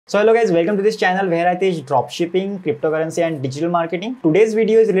So hello guys, welcome to this channel where I teach dropshipping, cryptocurrency and digital marketing. Today's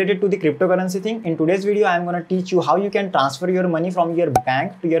video is related to the cryptocurrency thing. In today's video, I am going to teach you how you can transfer your money from your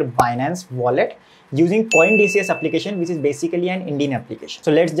bank to your Binance wallet using CoinDCX application, which is basically an Indian application.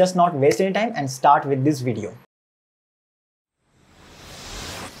 So let's just not waste any time and start with this video.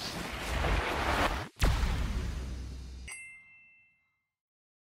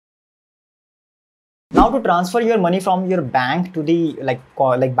 Now to transfer your money from your bank to the like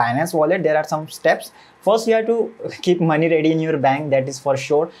Binance wallet, there are some steps. First, you have to keep money ready in your bank, that is for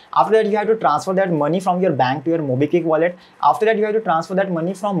sure. After that, you have to transfer that money from your bank to your MobiKwik wallet. After that, you have to transfer that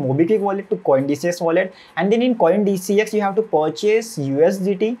money from MobiKwik wallet to CoinDCX wallet. And then in CoinDCX, you have to purchase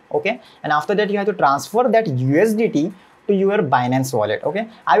USDT, okay? And after that, you have to transfer that USDT to your Binance wallet, okay?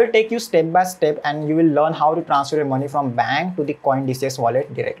 I will take you step by step and you will learn how to transfer your money from bank to the CoinDCX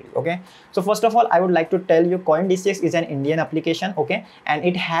wallet directly, okay? So first of all, I would like to tell you CoinDCX is an Indian application, okay? And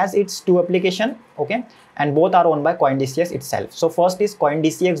it has its two applications, okay? And both are owned by CoinDCX itself. So first is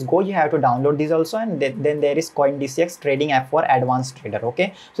CoindCxgo, you have to download this also, and then there is CoinDCX trading app for advanced trader,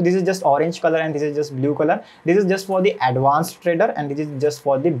 okay? So this is just orange color and this is just blue color. This is just for the advanced trader and this is just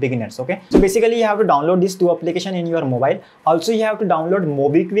for the beginners, okay? So basically you have to download these two applications in your mobile. Also you have to download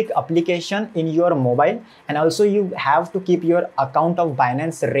MobiKwik application in your mobile, and also you have to keep your account of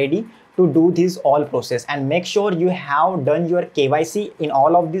Binance ready to do this all process, and make sure you have done your KYC in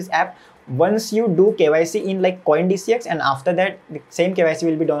all of these apps. Once you do KYC in like CoinDCX, and after that the same KYC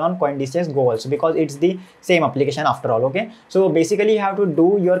will be done on CoinDCXgo also, because it's the same application after all, okay? So basically you have to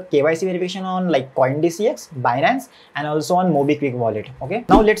do your KYC verification on like CoinDCX, Binance, and also on MobiKwik wallet, okay?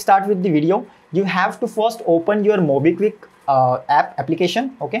 Now let's start with the video. You have to first open your MobiKwik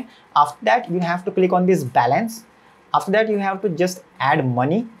application, okay? After that you have to click on this balance. After that you have to just add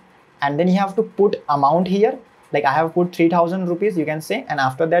money, and then you have to put amount here. Like I have put 3,000 rupees, you can say, and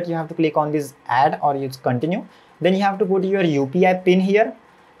after that you have to click on this add or use continue. Then you have to put your UPI pin here.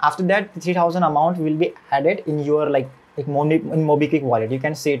 After that, the 3,000 amount will be added in your in MobiKwik wallet. You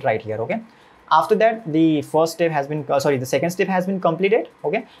can see it right here, okay? After that, the first step has been, the second step has been completed,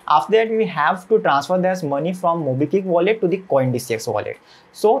 okay? After that, we have to transfer this money from MobiKwik wallet to the CoinDCX wallet.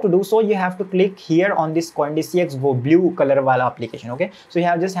 So to do so, you have to click here on this CoinDCXgo blue color wala application, okay? So you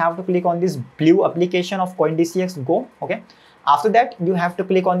just have to click on this blue application of CoinDCXgo, okay? After that, you have to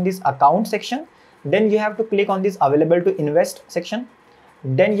click on this account section. Then you have to click on this available to invest section.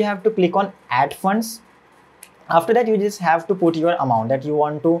 Then you have to click on add funds. After that, you just have to put your amount that you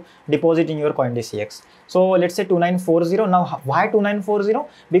want to deposit in your CoinDCX. So let's say 2940. Now, why 2940?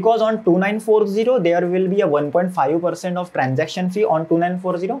 Because on 2940, there will be a 1.5% of transaction fee on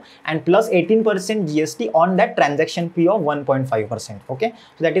 2940 and plus 18% GST on that transaction fee of 1.5%. Okay,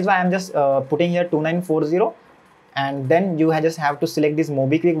 so that is why I'm just putting here 2940, and then you just have to select this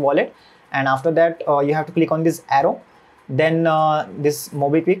MobiKwik wallet, and after that you have to click on this arrow. Then this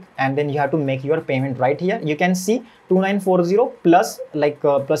MobiKwik, and then you have to make your payment right here. You can see 2940 plus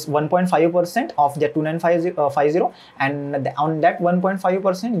plus 1.5% of the 2950, and on that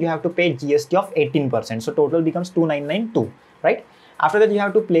 1.5% you have to pay GST of 18%. So total becomes 2992, right? After that, you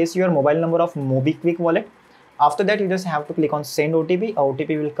have to place your mobile number of MobiKwik wallet. After that, you just have to click on send OTP.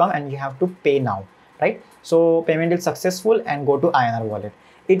 OTP will come and you have to pay now, right? So payment is successful and go to INR wallet.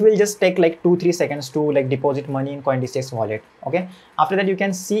 It will just take like 2-3 seconds to like deposit money in CoinDCX wallet, okay? After that, you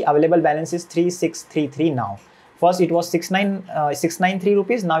can see available balance is 3633 now. First it was 693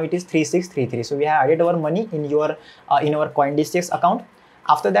 rupees, now it is 3633. So we have added our money in our CoinDCX account.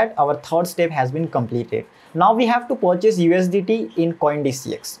 After that, our third step has been completed. Now we have to purchase USDT in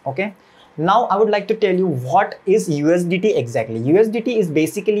CoinDCX, okay? Now I would like to tell you what is USDT exactly. USDT is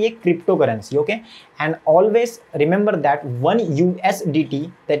basically a cryptocurrency, okay? And always remember that 1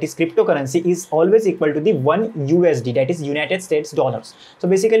 USDT, that is cryptocurrency, is always equal to the 1 USD, that is United States dollars. So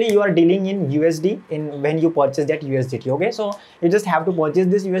basically you are dealing in USD when you purchase that USDT, okay? So you just have to purchase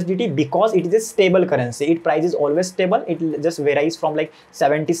this USDT because it is a stable currency. Its price is always stable. It just varies from like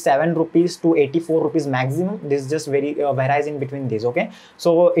 77 rupees to 84 rupees maximum. This just varies in between these, okay?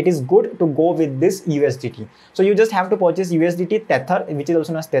 So it is good to go with this USDT. So you just have to purchase USDT Tether, which is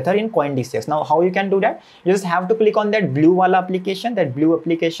also known as Tether, in CoinDCX. Now how you can do that? You just have to click on that blue wala application, that blue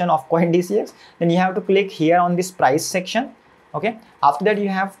application of CoinDCX. Then you have to click here on this price section, okay? After that, you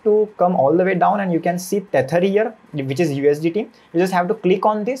have to come all the way down and you can see Tether here, which is USDT. You just have to click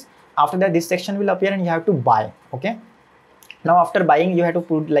on this. After that, this section will appear and you have to buy, okay? Now after buying, you have to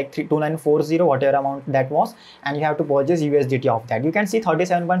put like 2940 whatever amount that was, and you have to purchase USDT of that. You can see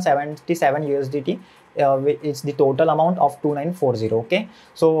 37.77 USDT. It's the total amount of 2940. Okay,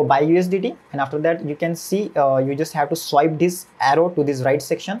 so buy USDT, and after that you can see you just have to swipe this arrow to this right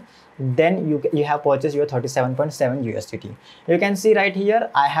section. Then you have purchased your 37.7 USDT. You can see right here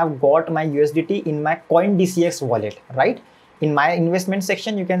I have got my USDT in my CoinDCX wallet, right? In my investment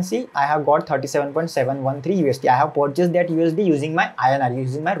section, you can see I have got 37.713 USD. I have purchased that USD using my INR,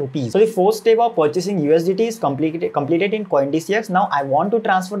 using my rupees. So the first step of purchasing USDT is completed in CoinDCX. Now I want to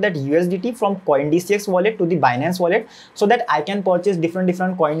transfer that USDT from CoinDCX wallet to the Binance wallet, so that I can purchase different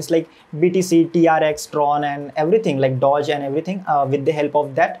coins like BTC, TRX, Tron, and everything like Doge and everything with the help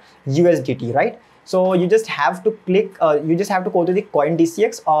of that USDT, right? So you just have to click, you just have to go to the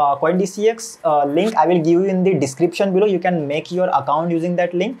CoinDCX. Link I will give you in the description below. You can make your account using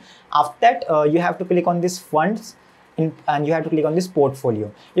that link. After that, you have to click on this funds and you have to click on this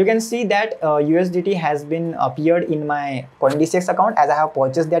portfolio. You can see that USDT has been appeared in my CoinDCX account as I have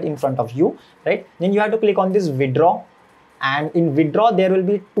purchased that in front of you, right? Then you have to click on this withdraw. And in withdraw, there will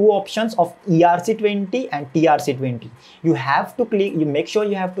be two options of ERC20 and TRC20. You have to click, you make sure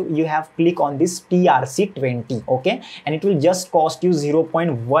you have click on this TRC20, okay? And it will just cost you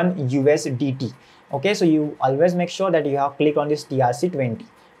 0.1 USDT, okay? So you always make sure that you have clicked on this TRC20,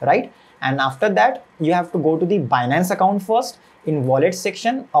 right? And after that, you have to go to the Binance account first. In wallet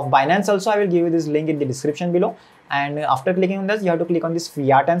section of Binance also, I will give you this link in the description below. And after clicking on this, you have to click on this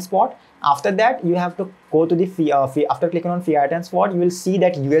fiat and spot. After that, you have to go to the after clicking on fiat and spot, you will see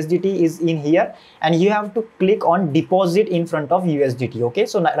that USDT is in here, and you have to click on deposit in front of USDT. Okay,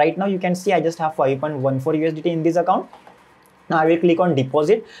 so right now you can see I just have 5.14 USDT in this account. Now I will click on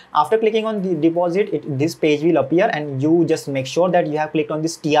deposit. After clicking on the deposit, this page will appear, and you just make sure that you have clicked on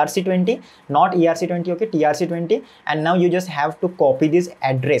this TRC20, not ERC20, okay, TRC20. And now you just have to copy this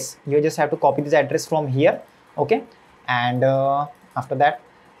address. You just have to copy this address from here, okay. And after that,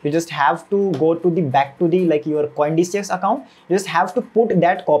 you just have to go to the back to the like your CoinDCX account. You just have to put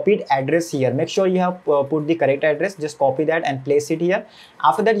that copied address here. Make sure you have put the correct address. Just copy that and place it here.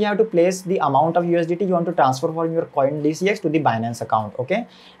 After that, you have to place the amount of USDT you want to transfer from your CoinDCX to the Binance account, okay.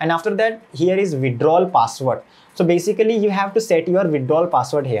 And after that, here is withdrawal password. So basically, you have to set your withdrawal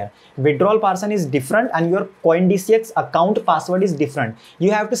password here. Withdrawal person is different and your CoinDCX account password is different.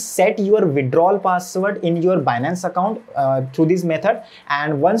 You have to set your withdrawal password in your Binance account through this method.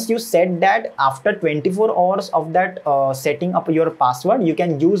 And once you set that, after 24 hours of that setting up your password, you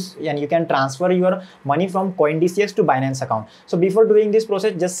can use and you can transfer your money from CoinDCX to Binance account. So before doing this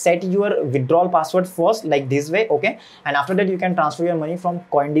process, just set your withdrawal password first like this way, okay. And after that, you can transfer your money from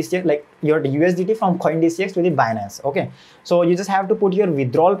CoinDCX, like your USDT from CoinDCX to the Binance, okay. So you just have to put your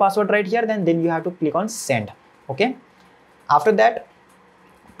withdrawal password right here, then you have to click on send, okay. After that,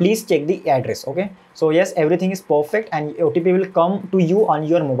 please check the address, okay. So yes, everything is perfect and OTP will come to you on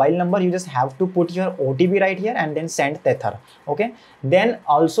your mobile number. You just have to put your OTP right here and then send Tether, okay. Then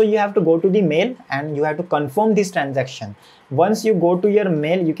also you have to go to the mail and you have to confirm this transaction. Once you go to your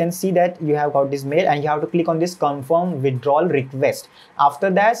mail, you can see that you have got this mail and you have to click on this confirm withdrawal request. After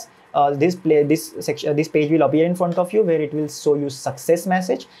that, this page will appear in front of you where it will show you success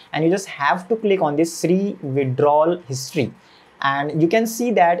message, and you just have to click on this free withdrawal history. And you can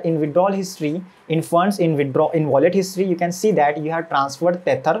see that in withdrawal history, in funds, in wallet history, you can see that you have transferred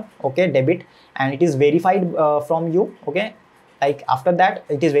Tether, okay, debit, and it is verified from you, okay. Like after that,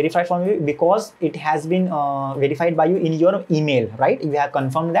 it is verified from you because it has been verified by you in your email, right? You have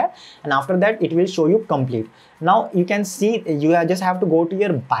confirmed that, and after that, it will show you complete. Now you can see you just have to go to your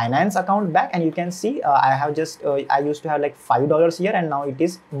Binance account back, and you can see I have just I used to have like $5 here, and now it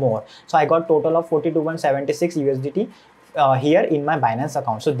is more. So I got total of 42.76 USDT. Here in my Binance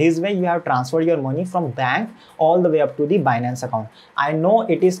account. So this way you have transferred your money from bank all the way up to the Binance account. I know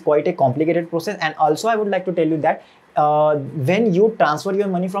it is quite a complicated process, and also I would like to tell you that when you transfer your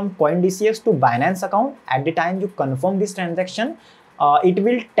money from CoinDCX to Binance account, at the time you confirm this transaction, it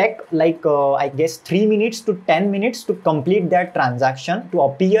will take like I guess 3 minutes to 10 minutes to complete that transaction to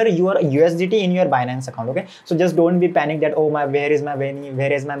appear your USDT in your Binance account, okay. So just don't be panicked that, oh my, where is my money,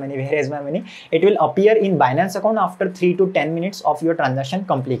 where is my money, where is my money. It will appear in Binance account after 3 to 10 minutes of your transaction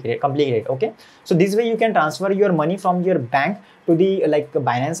completed, okay. So this way you can transfer your money from your bank to the like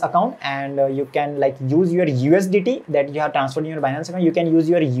Binance account, and you can like use your USDT that you have transferred in your Binance account. You can use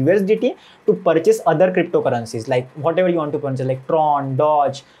your USDT to purchase other cryptocurrencies, like whatever you want to purchase, like Tron,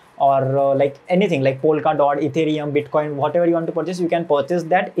 Doge, or like anything like Polkadot, Ethereum, Bitcoin, whatever you want to purchase, you can purchase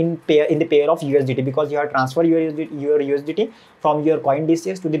that in the pair of USDT, because you have transferred your USDT from your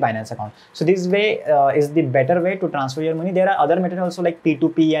CoinDCX to the Binance account. So this way is the better way to transfer your money. There are other methods also like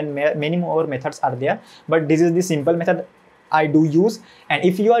P2P and many more methods are there, but this is the simple method I do use. And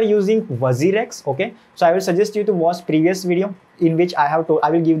if you are using WazirX, okay, so I will suggest you to watch previous video in which I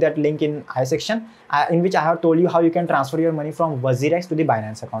will give that link in I section, in which I have told you how you can transfer your money from WazirX to the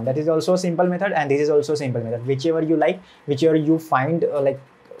Binance account. That is also a simple method, and this is also a simple method. Whichever you like, whichever you find like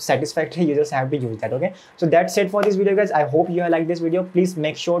satisfactory, you just have to use that. Okay, so that's it for this video, guys. I hope you have liked this video. Please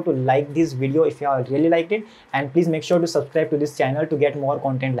make sure to like this video if you have really liked it, and please make sure to subscribe to this channel to get more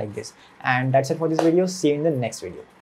content like this. And that's it for this video. See you in the next video.